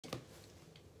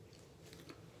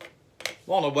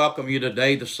I want to welcome you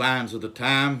today, the Signs of the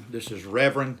Time. This is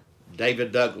Reverend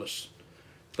David Douglas.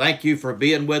 Thank you for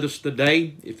being with us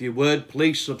today. If you would,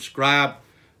 please subscribe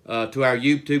to our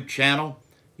YouTube channel.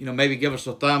 Maybe give us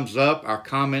a thumbs up. Our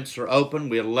comments are open.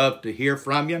 We'd love to hear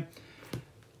from you.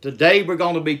 Today we're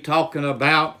going to be talking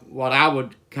about what I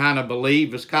would kind of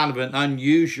believe is kind of an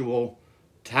unusual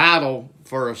title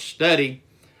for a study.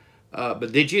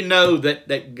 But did you know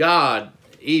that God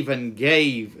even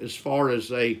gave, as far as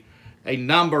a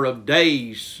number of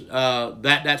days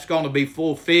that's going to be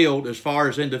fulfilled as far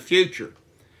as in the future?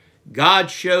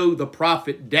 God showed the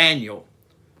prophet Daniel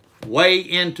way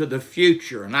into the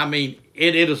future. And I mean,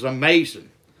 it is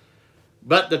amazing.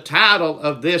 But the title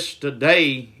of this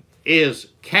today is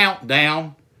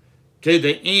Countdown to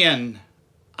the End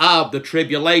of the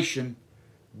Tribulation.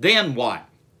 Then what?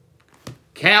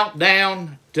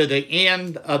 Countdown to the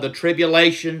end of the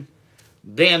tribulation.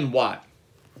 Then what?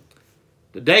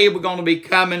 Today we're going to be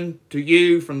coming to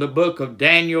you from the book of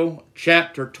Daniel,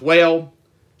 chapter 12,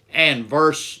 and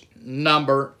verse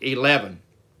number 11.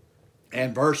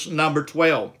 And verse number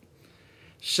 12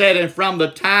 said, "And from the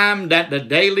time that the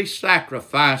daily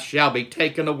sacrifice shall be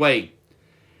taken away,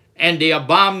 and the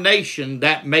abomination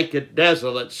that maketh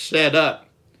desolate set up,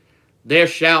 there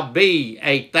shall be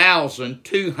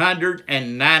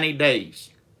 1,290 days."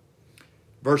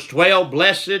 Verse 12,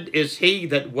 "Blessed is he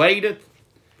that waiteth,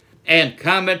 and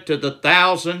cometh to the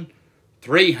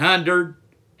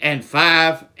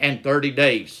 1,335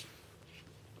 days."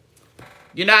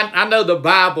 I know the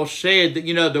Bible said that,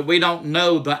 that we don't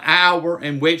know the hour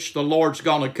in which the Lord's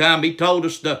going to come. He told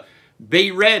us to be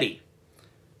ready.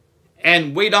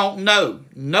 And we don't know.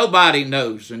 Nobody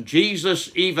knows. And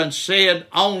Jesus even said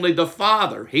only the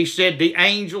Father. He said the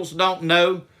angels don't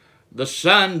know, the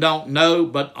Son don't know,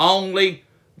 but only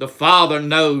the Father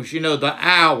knows, the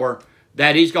hour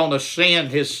that He's going to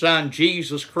send His Son,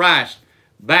 Jesus Christ,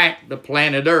 back to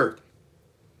planet Earth.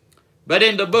 But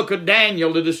in the book of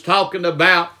Daniel, it is talking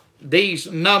about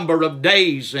these number of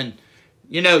days. And,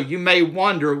 you may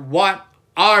wonder, what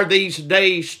are these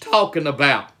days talking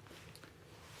about?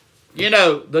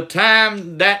 The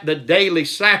time that the daily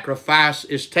sacrifice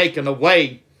is taken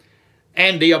away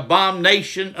and the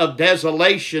abomination of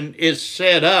desolation is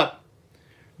set up,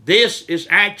 this is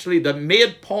actually the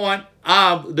midpoint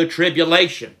of the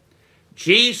tribulation.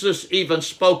 Jesus even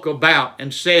spoke about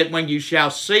and said, "When you shall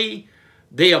see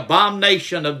the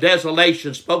abomination of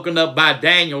desolation spoken of by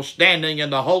Daniel standing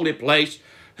in the holy place,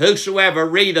 whosoever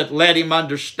readeth, let him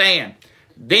understand.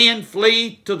 Then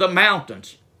flee to the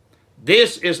mountains."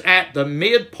 This is at the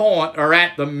midpoint, or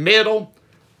at the middle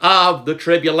of the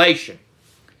tribulation.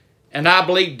 And I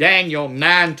believe Daniel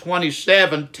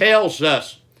 9:27 tells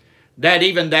us that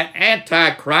even the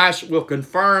Antichrist will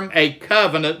confirm a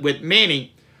covenant with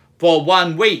many for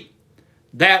 1 week.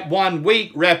 That 1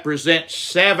 week represents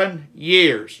 7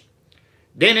 years.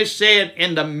 Then it said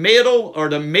in the middle or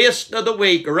the midst of the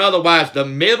week, or otherwise the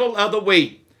middle of the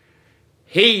week,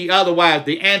 otherwise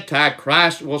the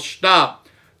Antichrist, will stop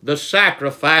the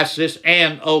sacrifices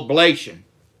and oblation.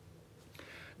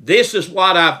 This is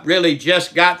what I've really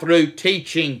just got through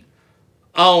teaching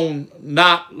on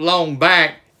not long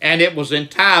back, and it was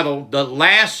entitled the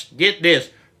last, get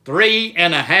this,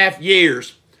 3.5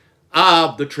 years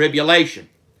of the tribulation.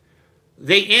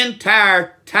 The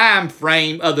entire time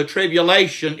frame of the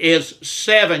tribulation is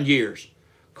 7 years,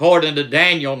 according to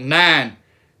Daniel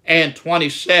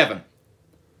 9:27.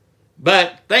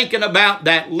 But thinking about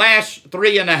that last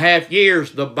 3.5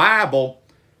 years, the Bible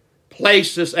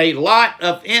places a lot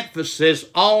of emphasis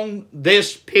on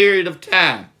this period of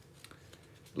time.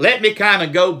 Let me kind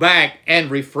of go back and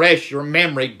refresh your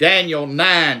memory. Daniel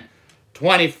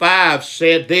 9:25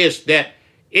 said this, that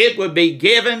it would be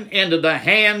given into the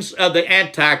hands of the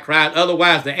Antichrist.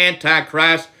 Otherwise, the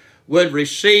Antichrist would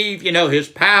receive, his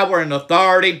power and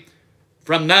authority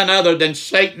from none other than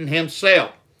Satan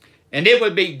himself. And it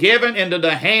would be given into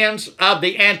the hands of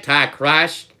the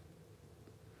Antichrist.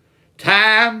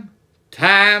 Time,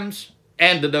 times,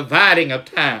 and the dividing of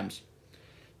times.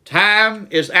 Time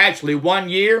is actually 1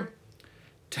 year.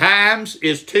 Times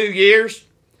is 2 years.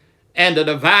 And the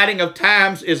dividing of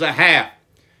times is a half.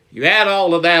 You add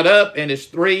all of that up, and it's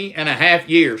 3.5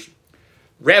 years.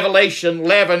 Revelation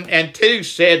 11:2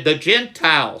 said, "The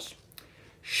Gentiles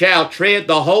shall tread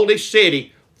the holy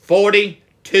city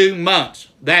 42 months."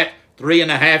 That's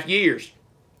 3.5 years.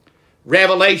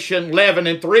 Revelation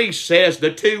 11:3 says,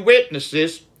 "The 2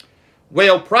 witnesses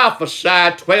will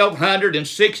prophesy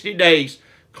 1,260 days,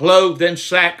 clothed in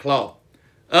sackcloth."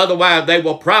 Otherwise, they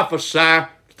will prophesy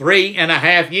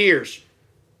 3.5 years.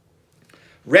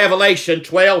 Revelation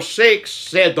 12:6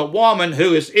 said the woman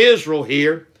who is Israel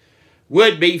here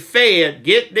would be fed.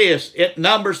 Get this, it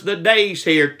numbers the days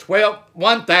here,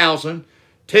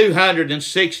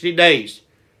 1,260 days.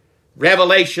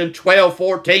 Revelation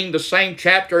 12:14, the same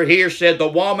chapter here, said the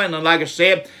woman, and like I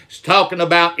said, it's talking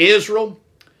about Israel,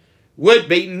 would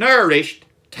be nourished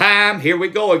time, here we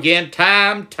go again,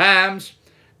 times,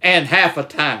 and half a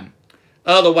time.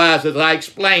 Otherwise, as I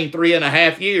explained,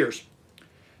 3.5 years.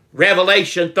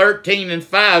 Revelation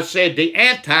 13:5 said the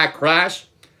Antichrist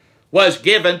was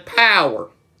given power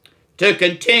to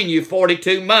continue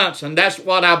 42 months. And that's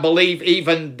what I believe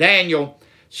even Daniel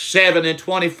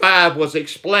 7:25 was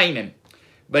explaining.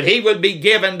 But he would be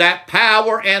given that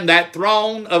power and that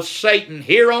throne of Satan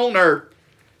here on earth,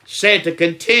 said to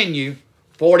continue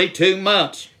 42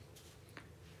 months.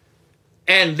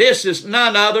 And this is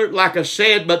none other, like I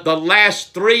said, but the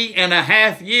last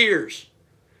 3.5 years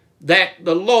that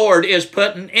the Lord is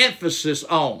putting emphasis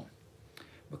on.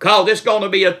 Because it's going to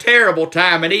be a terrible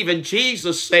time. And even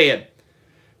Jesus said,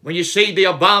 when you see the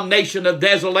abomination of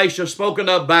desolation spoken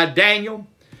of by Daniel,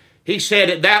 he said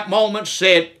at that moment,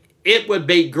 said it would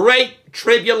be great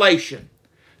tribulation,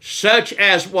 such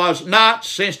as was not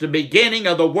since the beginning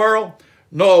of the world,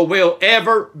 nor will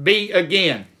ever be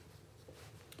again.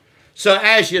 So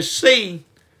as you see,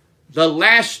 the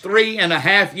last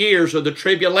 3.5 years of the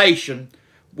tribulation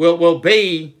will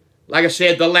be, like I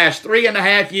said, the last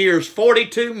 3.5 years,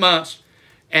 42 months,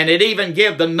 and it even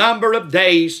give the number of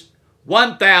days,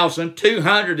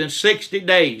 1,260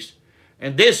 days.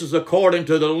 And this is according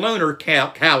to the lunar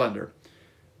calendar.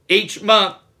 Each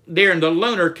month during the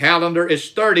lunar calendar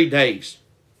is 30 days.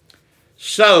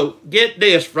 So, get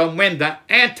this, from when the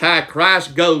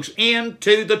Antichrist goes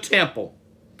into the temple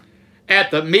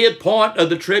at the midpoint of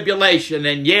the tribulation,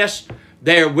 and yes,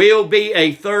 there will be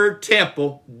a third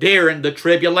temple during the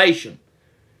tribulation.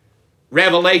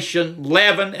 Revelation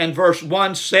 11 and verse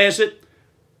 1 says it,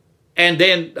 and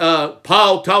then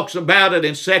Paul talks about it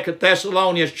in 2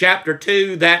 Thessalonians chapter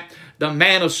 2, that the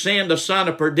man of sin, the son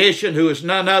of perdition, who is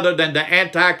none other than the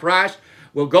Antichrist,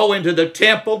 will go into the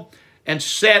temple and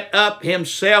set up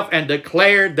himself and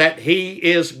declare that he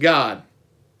is God.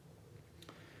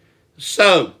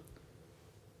 So,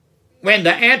 when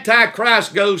the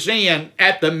Antichrist goes in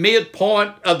at the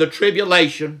midpoint of the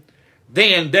tribulation,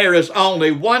 then there is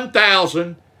only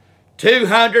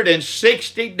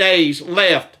 1,260 days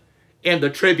left in the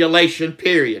tribulation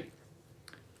period.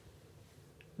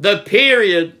 The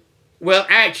period will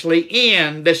actually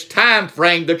end, this time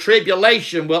frame, the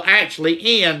tribulation will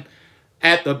actually end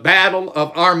at the Battle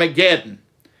of Armageddon.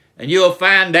 And you'll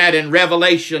find that in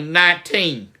Revelation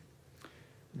 19.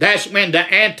 That's when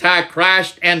the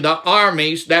Antichrist and the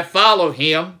armies that follow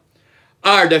him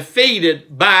are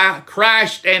defeated by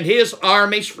Christ and his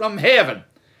armies from heaven.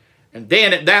 And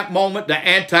then at that moment, the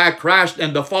Antichrist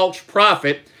and the false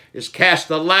prophet is cast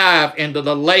alive into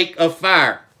the lake of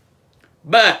fire.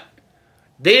 But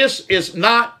this is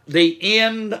not the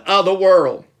end of the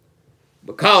world.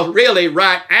 Because really,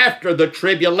 right after the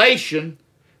tribulation,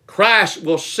 Christ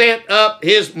will set up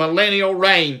his millennial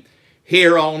reign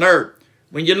here on earth.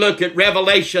 When you look at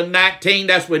Revelation 19,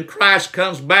 that's when Christ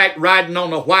comes back riding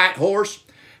on a white horse,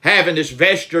 having his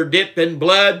vesture dipped in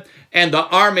blood, and the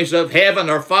armies of heaven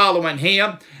are following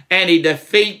him, and he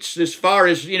defeats, as far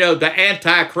as, the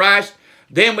Antichrist.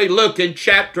 Then we look in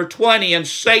chapter 20, and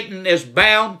Satan is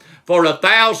bound for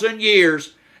 1,000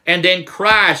 years, and then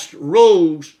Christ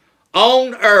rules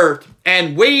on earth,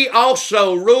 and we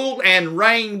also rule and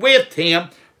reign with him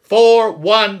for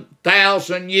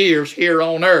 1,000 years here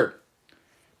on earth.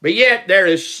 But yet there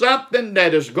is something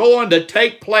that is going to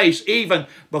take place even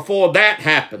before that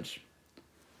happens.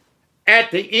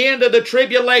 At the end of the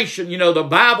tribulation, the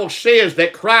Bible says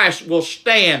that Christ will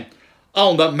stand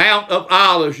on the Mount of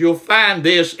Olives. You'll find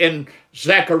this in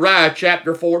Zechariah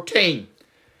chapter 14.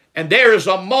 And there is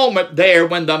a moment there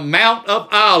when the Mount of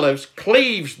Olives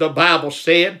cleaves, the Bible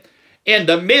said, in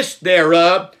the midst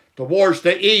thereof, towards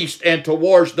the east and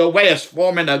towards the west,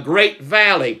 forming a great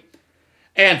valley.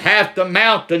 And half the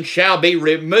mountain shall be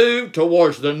removed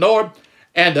towards the north,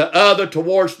 and the other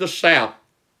towards the south.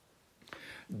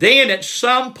 Then at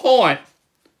some point,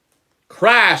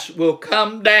 Christ will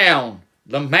come down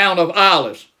the Mount of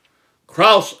Olives,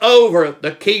 cross over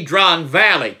the Kidron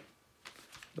Valley.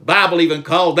 The Bible even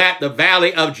called that the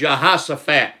Valley of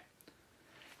Jehoshaphat.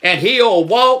 And he'll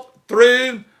walk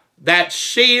through that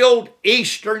sealed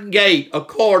eastern gate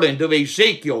according to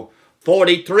Ezekiel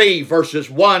 43 verses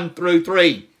 1 through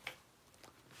 3.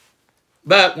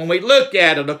 But when we look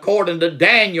at it according to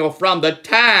Daniel, from the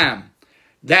time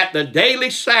that the daily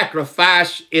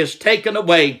sacrifice is taken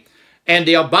away and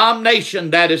the abomination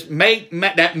that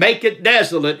make it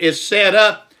desolate is set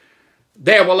up,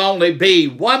 there will only be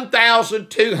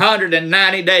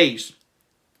 1,290 days.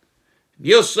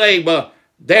 You'll say, well,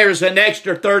 there's an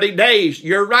extra 30 days.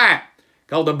 You're right.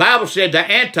 Because the Bible said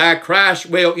the Antichrist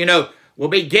will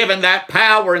be given that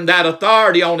power and that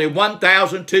authority only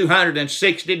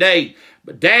 1,260 days.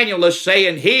 But Daniel is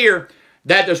saying here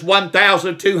that there's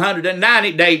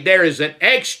 1,290 days. There is an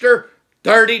extra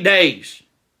 30 days.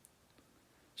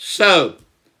 So,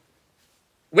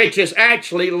 which is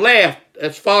actually left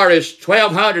as far as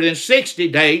 1,260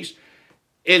 days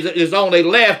is only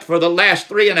left for the last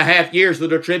 3.5 years of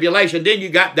the tribulation. Then you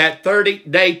got that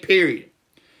 30-day period.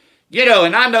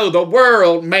 And I know the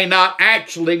world may not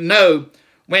actually know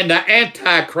when the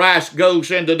Antichrist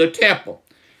goes into the temple.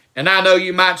 And I know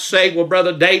you might say, well,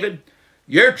 Brother David,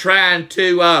 you're trying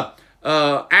to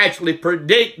actually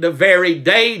predict the very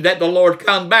day that the Lord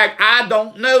comes back. I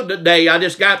don't know the day. I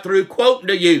just got through quoting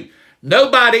to you.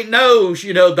 Nobody knows,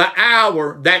 the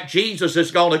hour that Jesus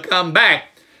is going to come back.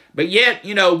 But yet,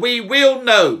 we will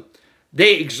know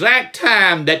the exact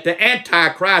time that the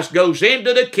Antichrist goes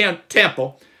into the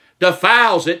temple,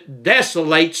 defiles it,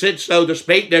 desolates it, so to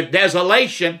speak. There's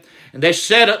desolation, and they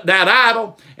set up that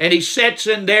idol, and he sits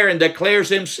in there and declares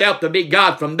himself to be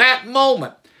God. From that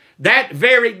moment, that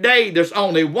very day, there's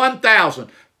only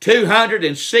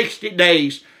 1,260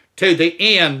 days to the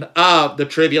end of the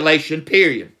tribulation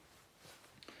period.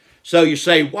 So you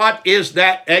say, what is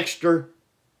that extra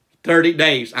 30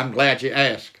 days? I'm glad you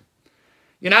asked.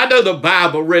 I know the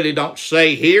Bible really don't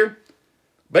say here,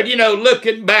 but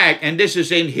looking back, and this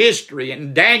is in history,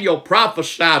 and Daniel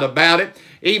prophesied about it,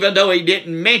 even though he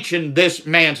didn't mention this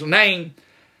man's name,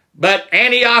 but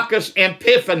Antiochus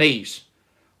Epiphanes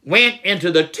went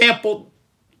into the temple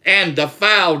and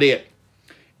defiled it.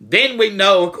 Then we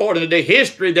know, according to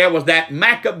history, there was that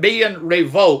Maccabean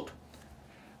revolt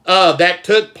that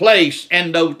took place,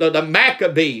 and the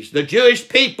Maccabees, the Jewish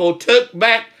people, took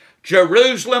back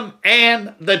Jerusalem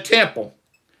and the temple.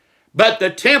 But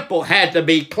the temple had to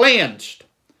be cleansed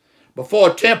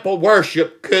before temple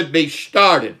worship could be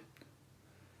started.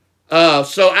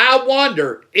 So I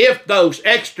wonder if those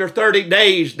extra 30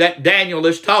 days that Daniel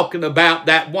is talking about,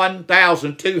 that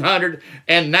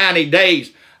 1,290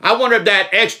 days, I wonder if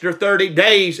that extra 30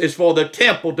 days is for the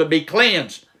temple to be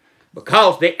cleansed.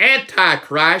 Because the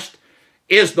Antichrist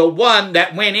is the one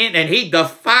that went in and he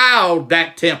defiled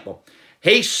that temple.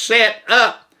 He set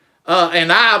up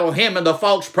an idol, him and the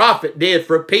false prophet did,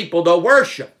 for people to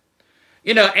worship.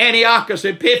 Antiochus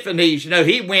Epiphanes,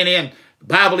 he went in, the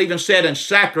Bible even said, and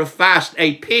sacrificed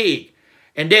a pig,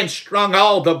 and then strung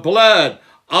all the blood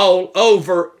all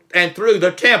over and through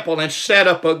the temple and set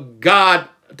up a god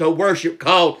to worship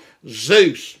called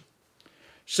Zeus.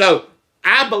 So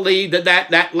I believe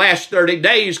that last 30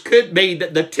 days could be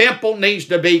that the temple needs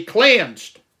to be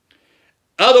cleansed.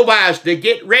 Otherwise, to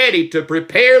get ready to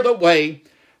prepare the way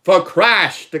for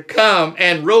Christ to come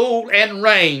and rule and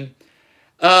reign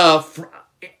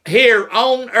here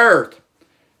on earth,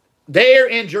 there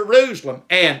in Jerusalem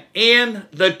and in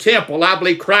the temple. I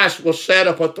believe Christ will set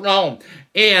up a throne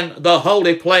in the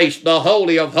holy place, the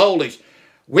Holy of Holies,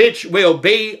 which will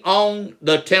be on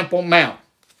the Temple Mount.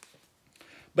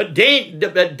 But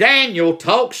Daniel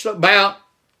talks about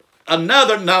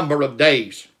another number of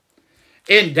days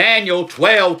in Daniel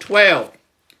 12:12.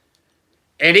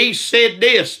 And he said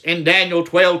this in Daniel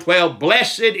 12:12,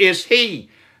 "Blessed is he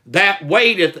that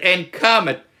waiteth and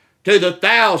cometh to the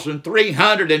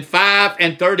 1,305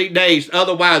 and 30 days,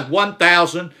 otherwise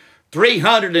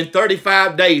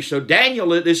 1,335 days." So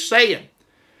Daniel is saying,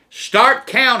 start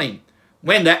counting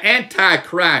when the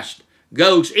Antichrist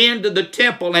goes into the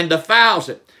temple and defiles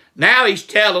it. Now he's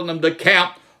telling them to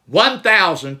count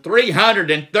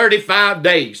 1,335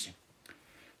 days.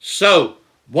 So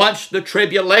once the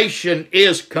tribulation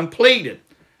is completed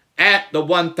at the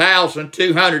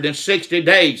 1,260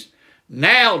 days,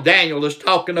 now Daniel is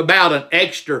talking about an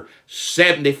extra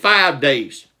 75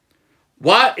 days.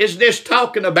 What is this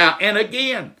talking about? And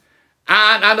again,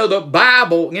 I know the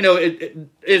Bible, it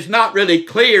is not really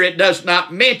clear. It does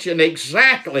not mention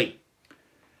exactly.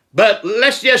 But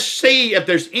let's just see if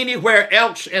there's anywhere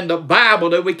else in the Bible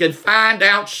that we can find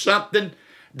out something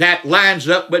that lines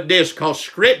up with this, because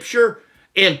Scripture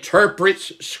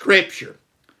interprets Scripture.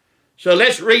 So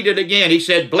let's read it again. He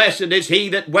said, "Blessed is he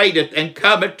that waiteth and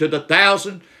cometh to the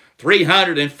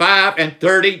 1,305 and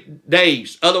 30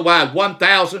 days, otherwise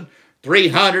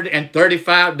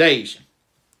 1,335 days."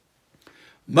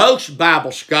 Most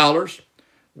Bible scholars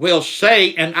will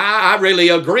say, and I really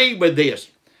agree with this,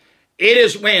 it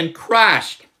is when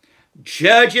Christ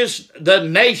judges the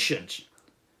nations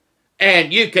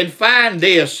And you can find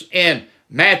this in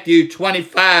Matthew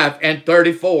 25 and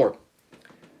 34.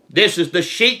 This is the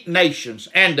sheep nations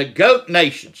and the goat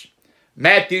nations.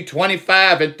 Matthew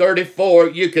 25 and 34,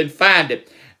 you can find it,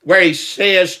 where he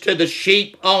says to the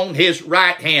sheep on his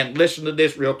right hand, listen to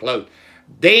this real close,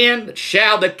 then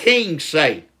shall the king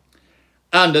say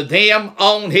unto them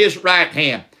on his right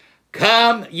hand,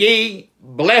 come ye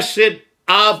blessed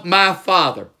of my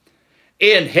Father,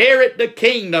 inherit the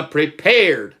kingdom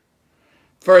prepared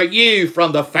for you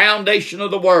from the foundation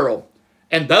of the world.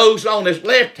 And those on his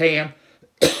left hand,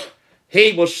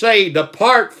 he will say,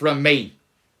 depart from me,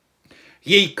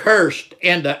 ye cursed,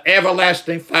 into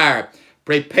everlasting fire,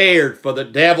 prepared for the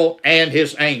devil and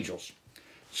his angels.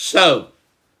 So,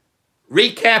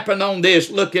 recapping on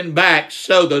this, looking back,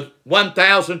 so the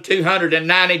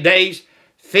 1,290 days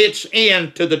fits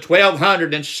into the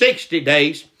 1,260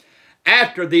 days.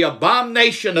 After the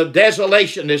abomination of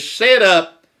desolation is set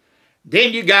up,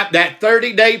 then you got that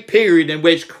 30-day period in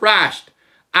which Christ,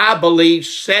 I believe,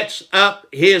 sets up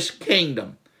his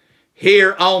kingdom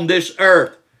here on this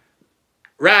earth.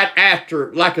 Right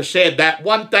after, like I said, that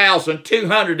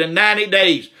 1,290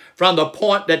 days from the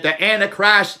point that the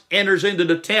Antichrist enters into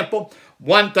the temple,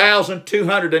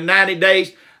 1,290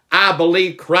 days, I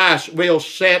believe Christ will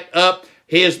set up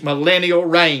his millennial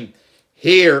reign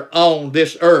here on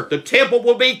this earth. The temple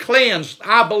will be cleansed,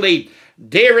 I believe,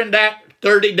 during that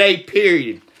 30-day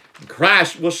period.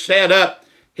 Christ will set up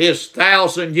his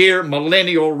 1,000-year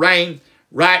millennial reign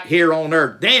right here on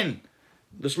earth. Then,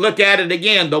 let's look at it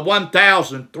again. The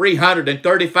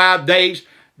 1,335 days,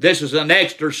 this is an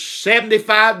extra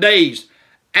 75 days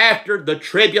after the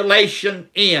tribulation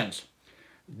ends.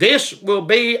 This will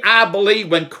be, I believe,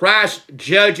 when Christ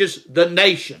judges the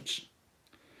nations,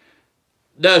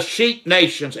 the sheep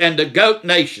nations and the goat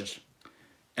nations.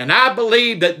 And I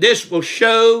believe that this will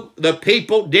show the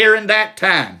people during that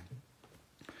time,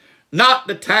 not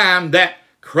the time that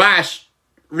Christ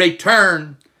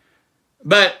returned,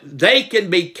 but they can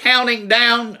be counting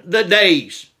down the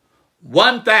days,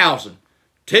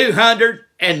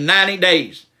 1,290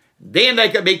 days. Then they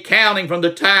could be counting from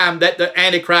the time that the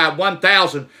Antichrist,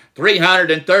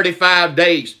 1,335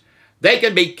 days. They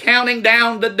can be counting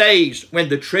down the days when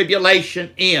the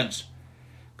tribulation ends.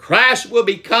 Christ will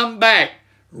be come back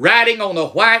riding on a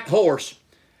white horse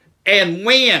and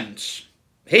wins.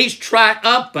 He's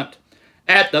triumphant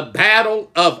at the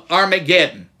battle of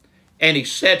Armageddon, and he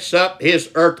sets up his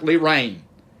earthly reign.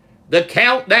 The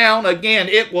countdown, again,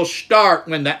 it will start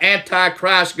when the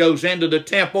Antichrist goes into the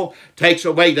temple, takes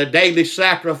away the daily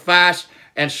sacrifice,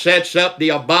 and sets up the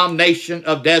abomination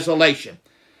of desolation.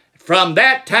 From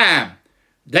that time,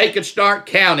 they could start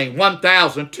counting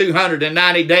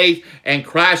 1,290 days, and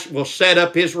Christ will set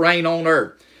up his reign on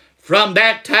earth. From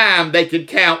that time, they could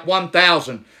count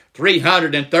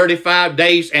 1,335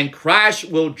 days, and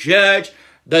Christ will judge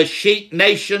the sheep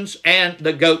nations and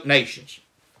the goat nations.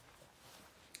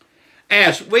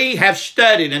 As we have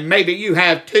studied, and maybe you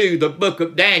have too, the book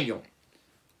of Daniel,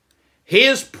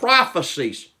 his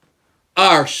prophecies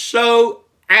are so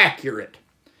accurate.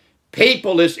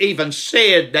 People has even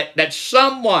said that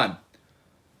someone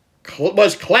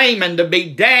was claiming to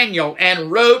be Daniel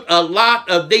and wrote a lot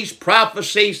of these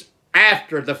prophecies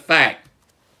after the fact.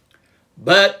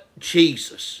 But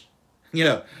Jesus,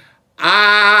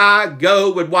 I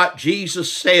go with what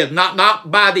Jesus said,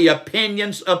 not by the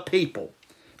opinions of people,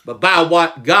 but by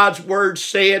what God's Word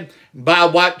said, by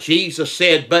what Jesus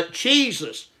said. But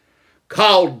Jesus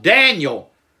called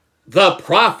Daniel the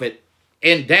prophet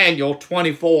in Daniel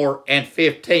 24 and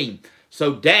 15.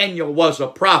 So Daniel was a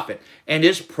prophet, and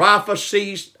his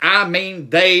prophecies,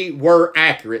 they were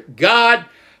accurate. God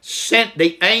sent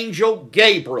the angel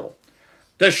Gabriel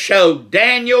to show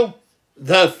Daniel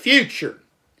the future,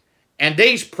 and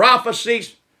these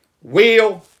prophecies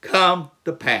will come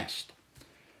to pass.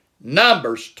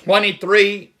 Numbers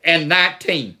 23 and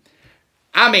 19.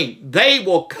 They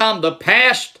will come to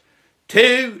pass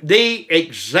to the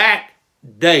exact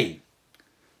day.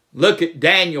 Look at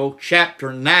Daniel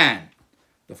chapter 9.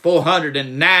 The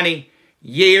 490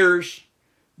 years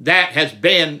that has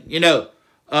been,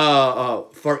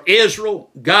 for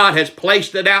Israel. God has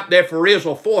placed it out there for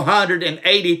Israel.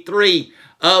 483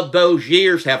 of those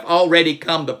years have already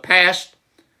come to pass.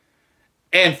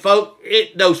 And folks,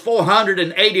 those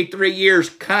 483 years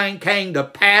came to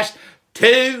pass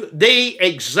to the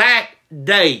exact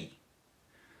day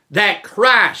that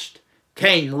Christ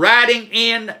came riding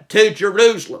into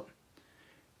Jerusalem.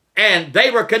 And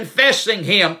they were confessing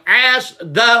him as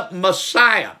the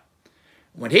Messiah.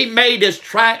 When he made his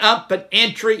triumphant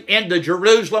entry into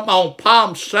Jerusalem on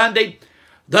Palm Sunday,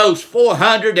 those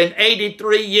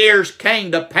 483 years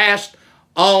came to pass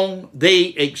on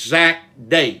the exact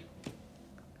day.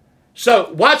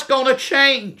 So what's going to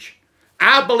change?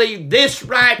 I believe this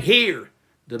right here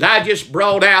that I just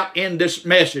brought out in this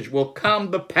message will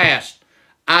come to pass,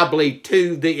 I believe,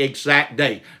 to the exact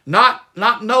day. Not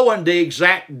knowing the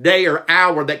exact day or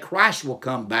hour that Christ will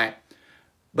come back,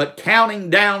 but counting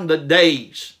down the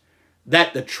days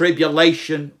that the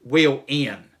tribulation will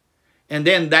end. And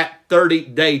then that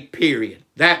 30-day period.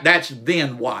 That's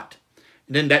then what?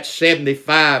 And then that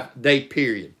 75-day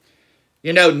period.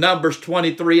 You know, Numbers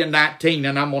 23 and 19,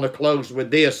 and I'm going to close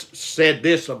with this, said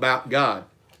this about God.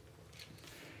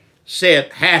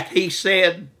 Said, hath he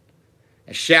said,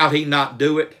 and shall he not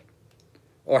do it?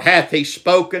 Or hath he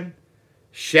spoken,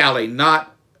 shall he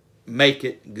not make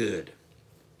it good?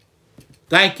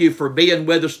 Thank you for being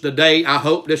with us today. I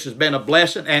hope this has been a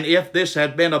blessing. And if this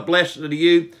has been a blessing to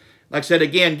you, like I said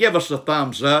again, give us a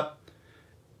thumbs up.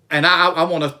 And I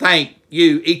want to thank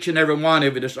you, each and every one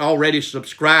of you that's already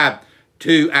subscribed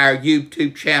to our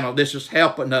YouTube channel. This is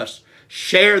helping us.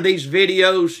 Share these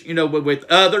videos, you know, with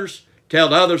others.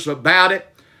 Tell others about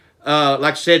it.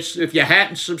 Like I said, if you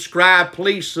hadn't subscribed,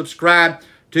 please subscribe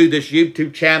to this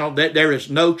YouTube channel. There is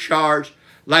no charge.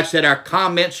 Like I said, our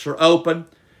comments are open.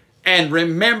 And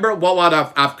remember what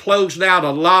I've closed out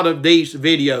a lot of these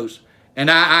videos.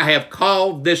 And I have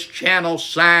called this channel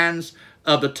Signs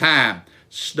of the Time.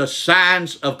 The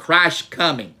signs of Christ's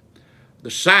coming.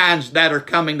 The signs that are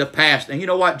coming to pass. And you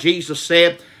know what Jesus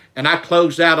said? And I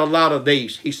closed out a lot of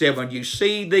these. He said, when you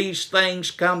see these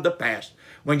things come to pass,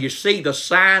 when you see the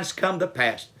signs come to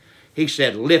pass, he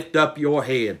said, lift up your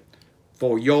head,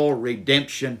 for your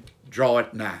redemption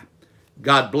draweth nigh.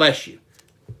 God bless you.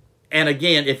 And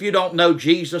again, if you don't know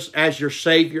Jesus as your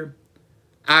Savior,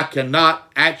 I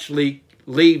cannot actually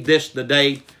leave this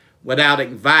today without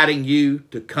inviting you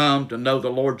to come to know the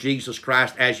Lord Jesus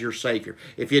Christ as your Savior.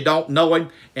 If you don't know Him,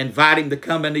 invite Him to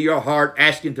come into your heart,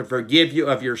 ask Him to forgive you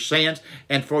of your sins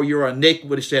and for your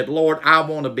iniquity. Said, Lord, I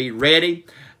want to be ready.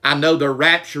 I know the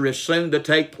rapture is soon to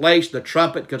take place. The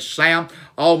trumpet could sound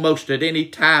almost at any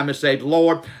time and say,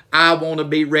 Lord, I want to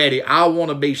be ready. I want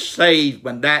to be saved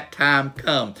when that time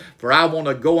comes. For I want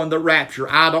to go in the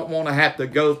rapture. I don't want to have to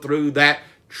go through that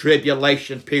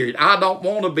tribulation period. I don't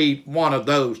want to be one of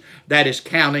those that is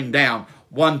counting down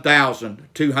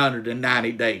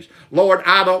 1,290 days. Lord,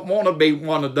 I don't want to be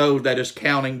one of those that is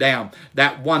counting down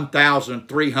that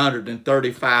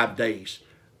 1,335 days.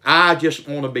 I just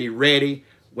want to be ready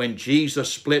when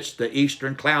Jesus splits the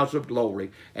eastern clouds of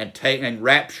glory and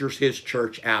raptures His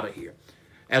church out of here.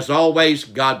 As always,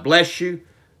 God bless you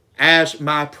as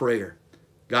my prayer.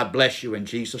 God bless you in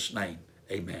Jesus' name.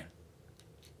 Amen.